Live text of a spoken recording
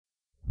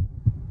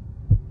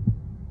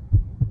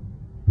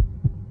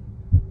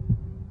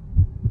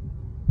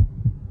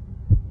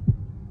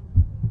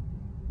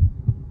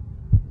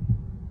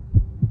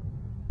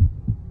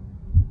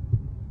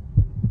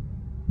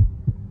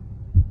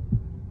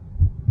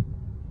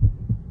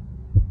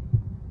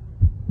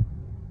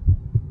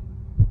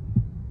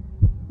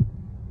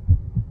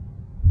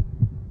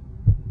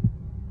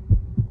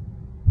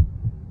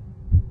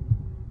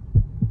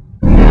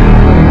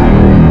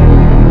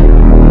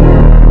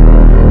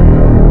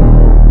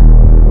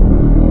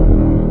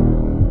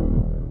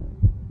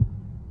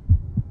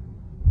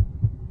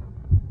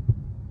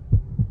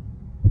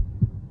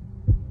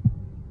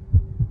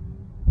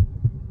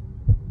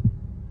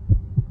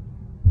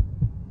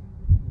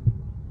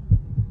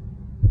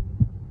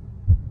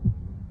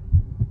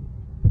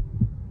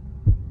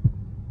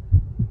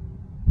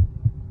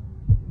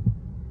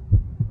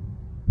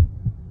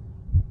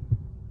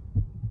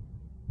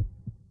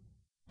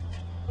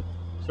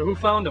So who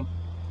found him?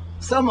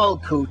 Some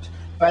old coot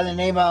by the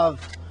name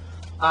of,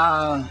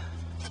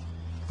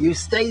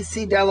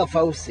 Eustace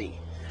Delafosse.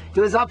 He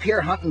was up here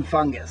hunting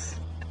fungus.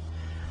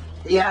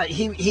 Yeah,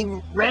 he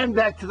ran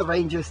back to the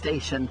ranger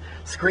station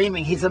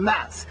screaming he's a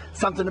mess.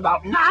 Something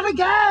about, not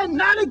again,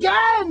 not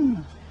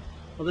again!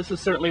 Well, this is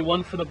certainly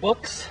one for the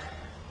books.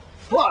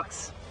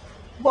 Books?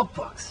 What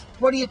books?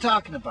 What are you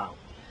talking about?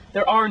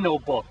 There are no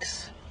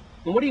books.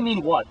 And what do you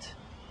mean, what?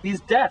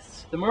 These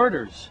deaths, the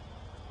murders.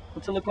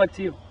 What's it look like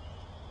to you?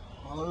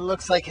 Well, it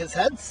looks like his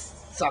head's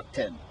sucked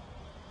in.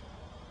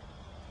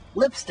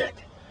 Lipstick.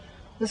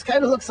 This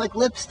kind of looks like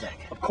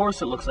lipstick. Of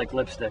course it looks like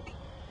lipstick.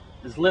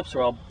 His lips are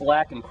all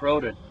black and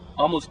corroded,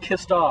 almost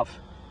kissed off.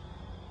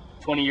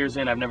 20 years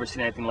in, I've never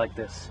seen anything like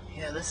this.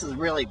 Yeah, this is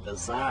really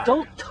bizarre.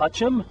 Don't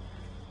touch him.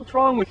 What's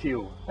wrong with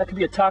you? That could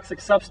be a toxic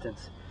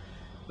substance.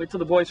 Wait till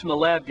the boys from the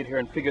lab get here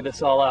and figure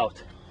this all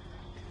out.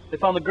 They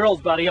found the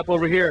girl's body up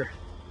over here.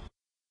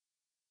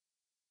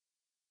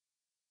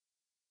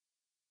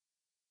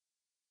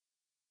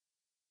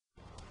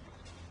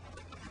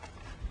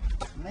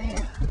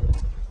 Man,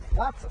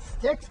 lots of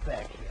sticks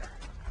back here.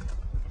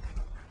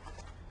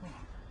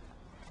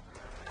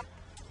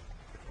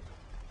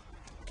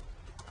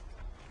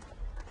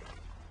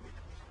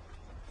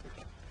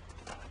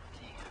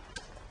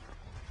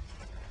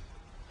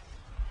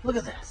 Look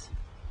at this.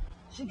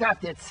 She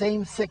got that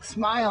same sick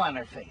smile on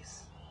her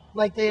face.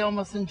 Like they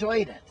almost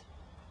enjoyed it.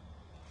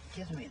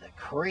 Gives me the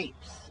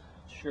creeps.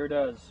 Sure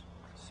does.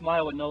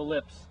 Smile with no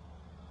lips.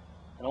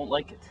 I don't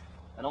like it.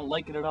 I don't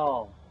like it at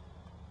all.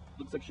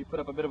 Looks like she put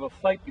up a bit of a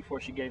fight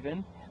before she gave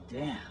in.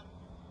 Damn.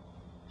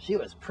 She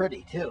was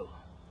pretty too.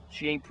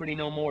 She ain't pretty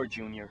no more,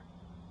 Junior.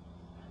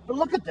 But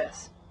look at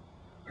this.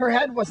 Her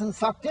head wasn't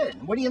sucked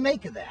in. What do you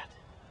make of that?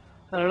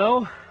 I don't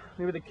know.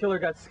 Maybe the killer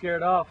got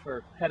scared off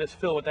or had his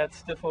fill with that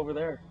stiff over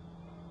there.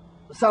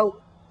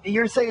 So,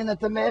 you're saying that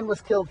the man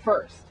was killed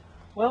first?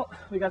 Well,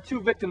 we got two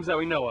victims that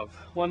we know of.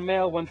 One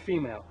male, one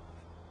female.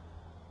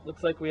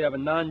 Looks like we have a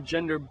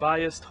non-gender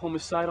biased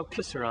homicidal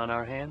kisser on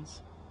our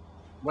hands.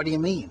 What do you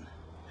mean?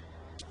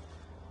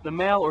 The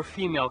male or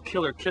female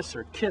killer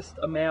kisser kissed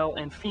a male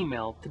and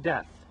female to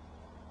death.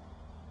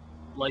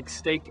 Like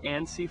steak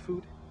and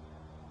seafood?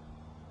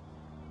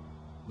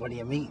 What do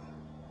you mean?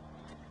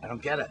 I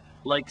don't get it.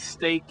 Like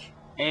steak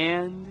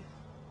and...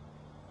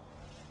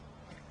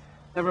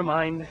 Never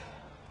mind.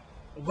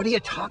 What are you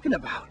talking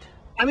about?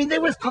 I mean, they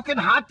was cooking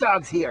hot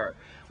dogs here.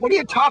 What are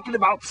you talking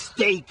about,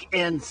 steak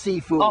and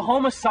seafood? A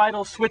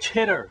homicidal switch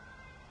hitter.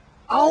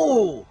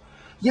 Oh,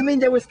 you mean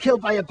they was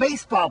killed by a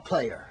baseball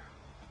player?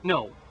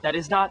 No, that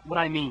is not what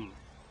I mean.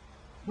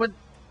 What?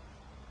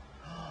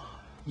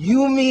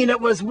 You mean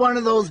it was one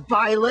of those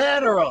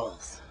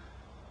bilaterals?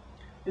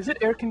 Is it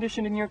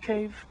air-conditioned in your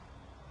cave?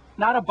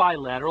 Not a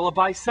bilateral, a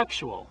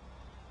bisexual.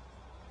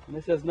 And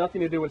this has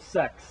nothing to do with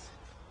sex.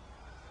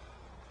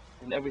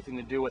 And everything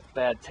to do with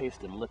bad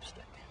taste in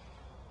lipstick.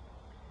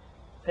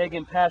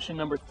 Pagan passion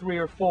number 3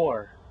 or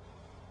 4.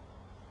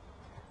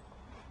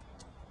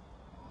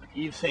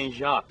 Yves Saint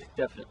Jacques,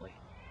 definitely.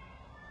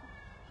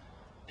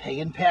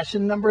 Pagan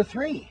passion number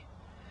 3.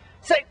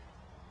 Say,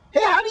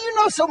 hey, how do you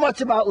know so much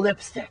about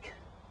lipstick?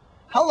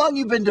 How long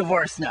you been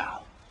divorced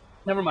now?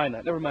 Never mind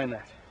that, never mind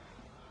that.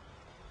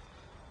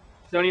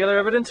 Is there any other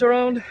evidence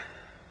around?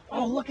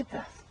 Oh, look at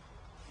this.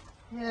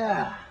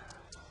 Yeah.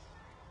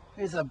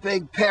 There's a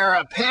big pair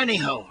of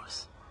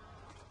pantyhose.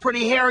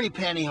 Pretty hairy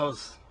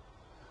pantyhose.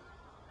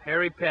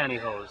 Hairy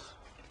pantyhose.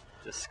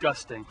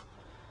 Disgusting.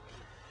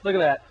 Look at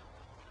that.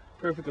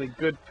 Perfectly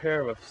good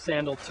pair of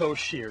sandal toe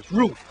shears.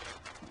 Roof.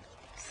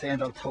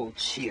 Sandal toe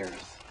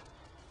shears.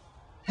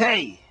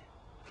 Hey,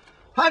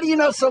 how do you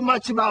know so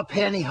much about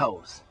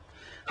pantyhose?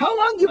 How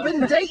long you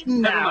been dating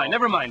now?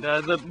 Never mind.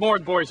 The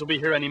morgue boys will be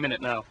here any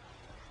minute now.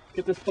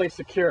 Get this place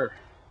secure.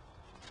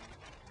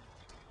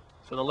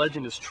 So the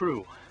legend is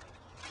true.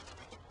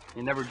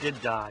 He never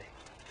did die.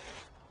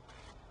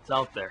 It's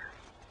out there.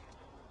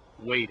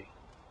 Waiting.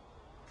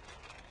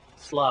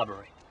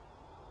 Slobbering.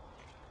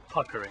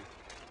 Puckering.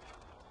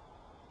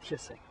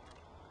 Kissing.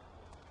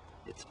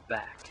 It's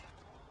back.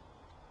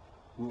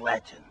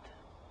 Legend.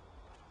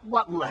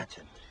 What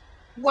legend?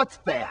 What's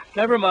back?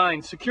 Never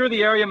mind. Secure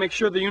the area, make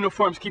sure the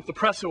uniforms keep the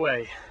press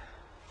away.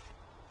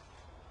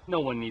 No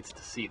one needs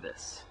to see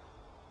this.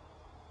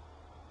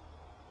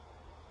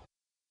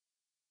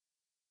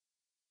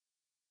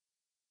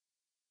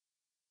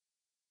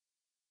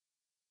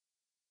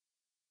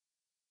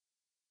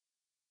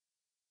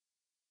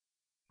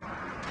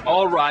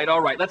 All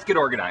right, let's get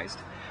organized.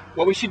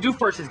 What we should do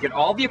first is get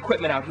all the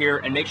equipment out here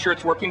and make sure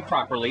it's working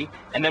properly,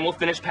 and then we'll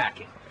finish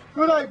packing.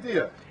 Good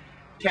idea.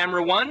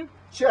 Camera 1?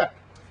 Check.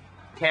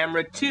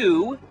 Camera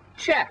 2?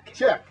 Check.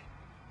 Check.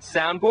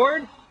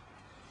 Soundboard?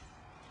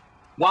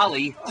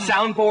 Wally,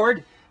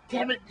 soundboard?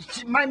 Damn it,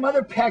 my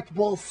mother packed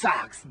wool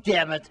socks,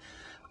 damn it.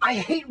 I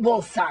hate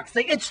wool socks,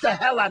 they itch the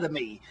hell out of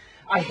me.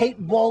 I hate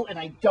wool and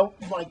I don't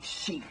like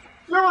sheep.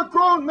 You're a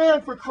grown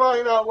man, for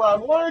crying out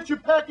loud. Why aren't you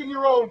packing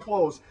your own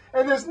clothes?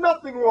 And there's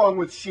nothing wrong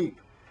with sheep.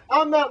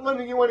 I'm not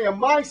lending you any of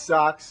my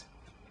socks.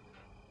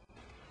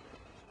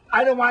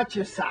 I don't want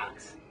your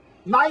socks.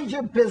 Mind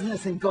your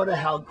business and go to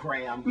hell,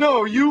 Graham.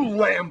 No, you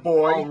lamb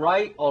boy. All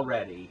right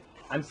already.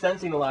 I'm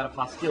sensing a lot of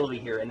hostility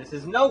here, and this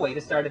is no way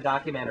to start a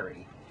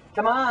documentary.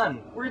 Come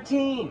on, we're a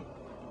team.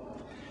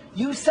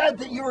 You said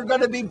that you were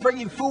going to be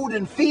bringing food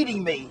and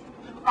feeding me.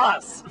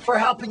 Us, for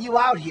helping you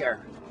out here.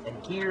 And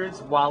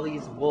here's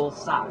Wally's wool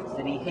socks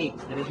that he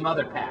hates that his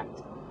mother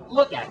packed.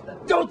 Look at them.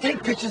 Don't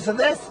take pictures of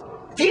this.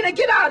 Tina,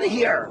 get out of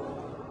here.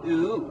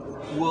 Ooh,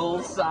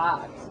 wool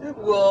socks.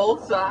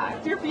 Wool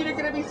socks. Your feet are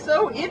gonna be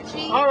so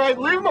itchy. All right,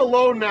 leave him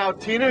alone now,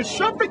 Tina.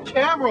 Shut the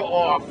camera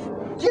off.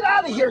 Get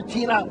out of here,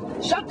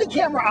 Tina. Shut the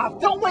camera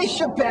off. Don't waste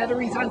your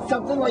batteries on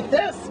something like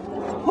this.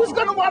 Who's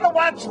going to want to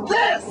watch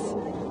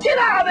this? Get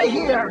out of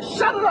here.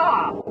 Shut it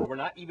off. We're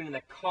not even in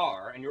the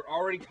car, and you're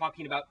already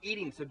talking about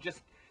eating, so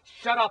just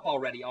shut up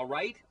already, all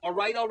right? All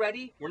right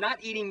already? We're not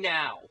eating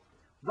now.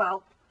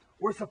 Well,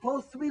 we're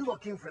supposed to be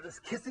looking for this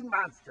kissing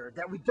monster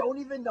that we don't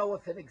even know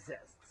if it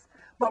exists.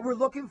 But we're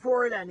looking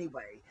for it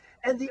anyway.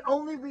 And the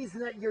only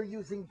reason that you're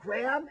using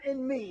Graham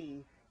and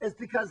me is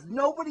because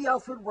nobody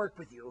else would work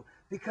with you,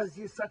 because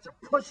you're such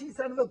a pushy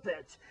son of a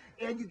bitch,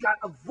 and you got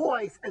a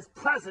voice as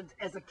pleasant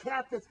as a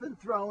cat that's been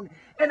thrown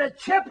in a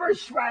chipper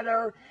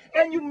shredder,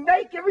 and you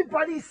make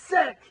everybody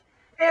sick.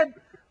 And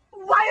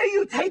why are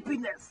you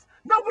taping this?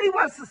 Nobody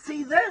wants to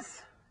see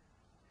this.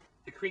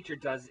 The creature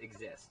does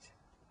exist.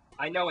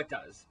 I know it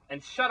does.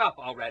 And shut up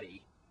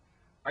already.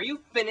 Are you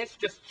finished?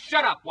 Just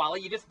shut up,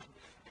 Wally. You just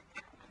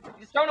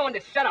don't know when to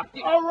shut up.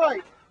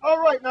 All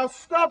right, now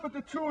stop it,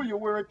 the two of you.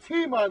 We're a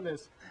team on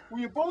this. Will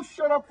you both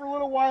shut up for a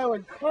little while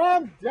and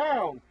calm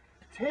down?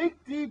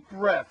 Take deep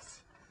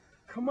breaths.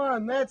 Come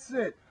on, that's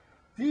it.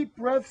 Deep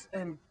breaths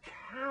and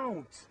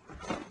count.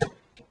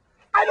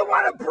 I don't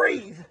want to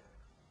breathe.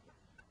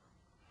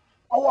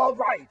 Oh, all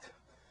right.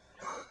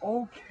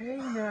 Okay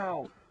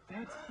now,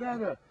 that's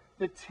better.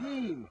 The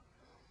team.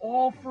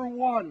 All for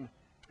one,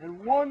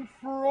 and one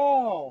for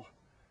all.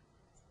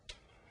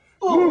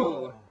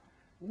 Ooh.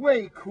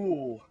 Way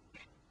cool.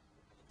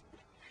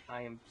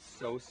 I am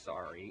so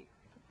sorry.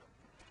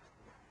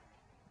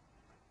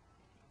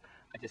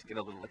 I just get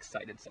a little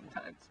excited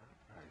sometimes.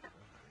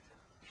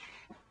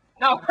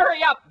 Now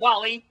hurry up,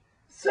 Wally!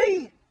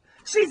 See?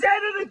 She's at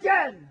it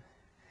again.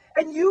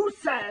 And you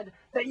said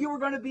that you were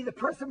going to be the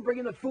person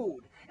bringing the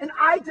food. And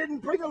I didn't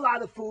bring a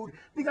lot of food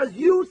because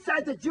you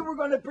said that you were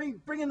going to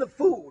bring in the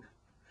food.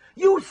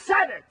 You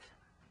said it.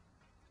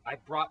 I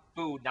brought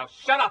food. Now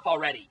shut up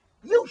already!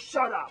 You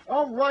shut up.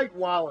 All right,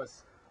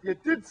 Wallace. You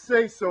did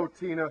say so,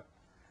 Tina.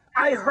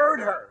 I heard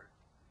her.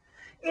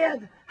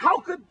 And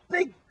how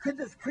big could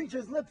this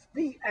creature's lips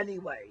be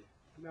anyway?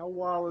 Now,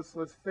 Wallace,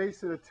 let's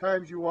face it, at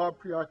times you are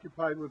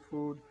preoccupied with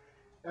food.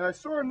 And I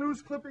saw a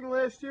news clipping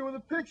last year with a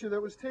picture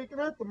that was taken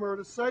at the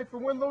murder site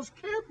from when those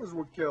campers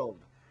were killed.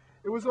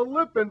 It was a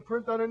lip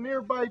imprint on a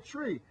nearby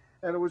tree,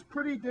 and it was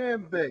pretty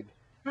damn big.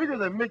 Bigger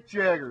than Mick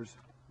Jagger's.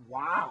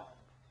 Wow.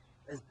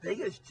 As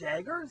big as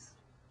Jagger's?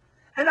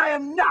 And I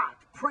am not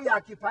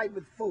preoccupied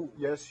with food.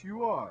 Yes,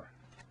 you are.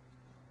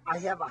 I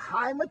have a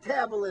high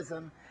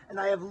metabolism and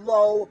I have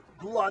low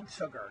blood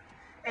sugar.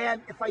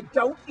 And if I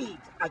don't eat,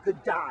 I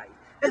could die.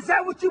 Is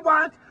that what you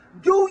want?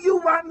 Do you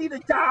want me to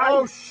die?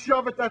 Oh,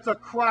 shove it. That's a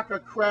crock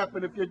of crap.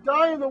 And if you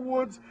die in the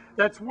woods,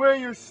 that's where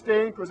you're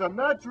staying, because I'm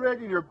not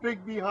dragging your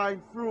big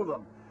behind through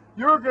them.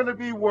 You're going to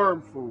be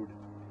worm food.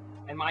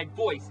 And my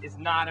voice is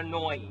not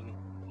annoying.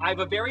 I have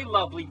a very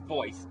lovely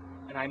voice,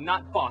 and I'm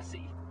not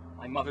bossy.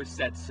 My mother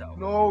said so.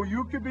 No,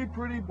 you can be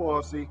pretty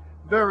bossy,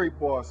 very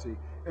bossy.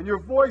 And your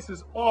voice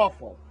is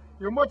awful.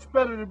 You're much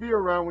better to be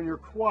around when you're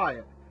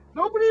quiet.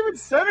 Nobody even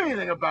said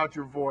anything about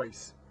your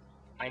voice.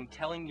 I'm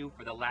telling you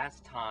for the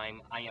last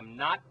time, I am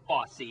not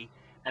bossy,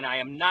 and I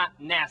am not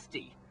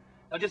nasty.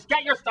 Now just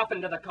get your stuff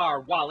into the car,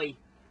 Wally.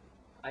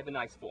 I have a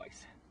nice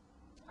voice.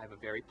 I have a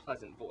very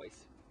pleasant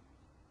voice.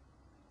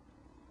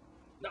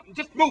 No,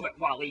 just move it,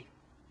 Wally.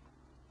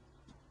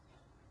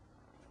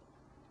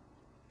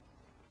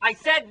 I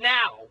said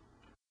now!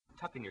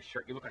 Tuck in your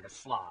shirt, you look like a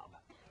slob.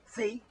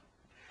 See?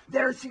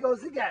 There she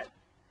goes again.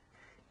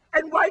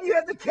 And why do you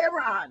have the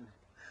camera on?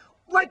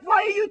 Like,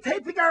 why are you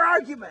taping our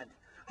argument?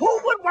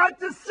 Who would want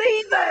to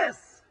see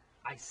this?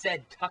 I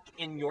said tuck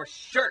in your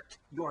shirt.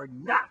 You're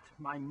not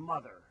my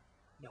mother.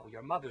 No,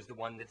 your mother's the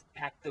one that's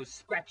packed those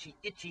scratchy,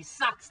 itchy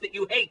socks that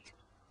you hate.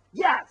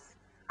 Yes,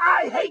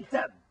 I hate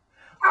them.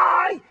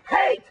 I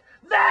hate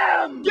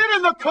them! Get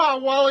in the car,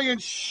 Wally,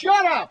 and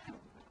shut up!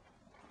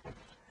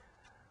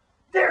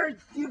 There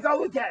you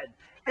go again.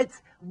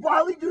 It's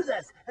Wally do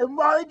this and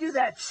Wally do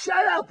that.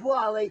 Shut up,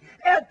 Wally.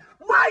 And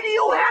why do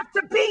you have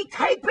to be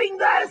taping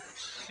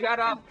this? Shut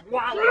up,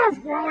 Wally. Shut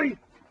up, Wally!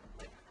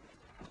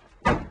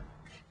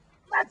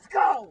 Let's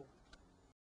go.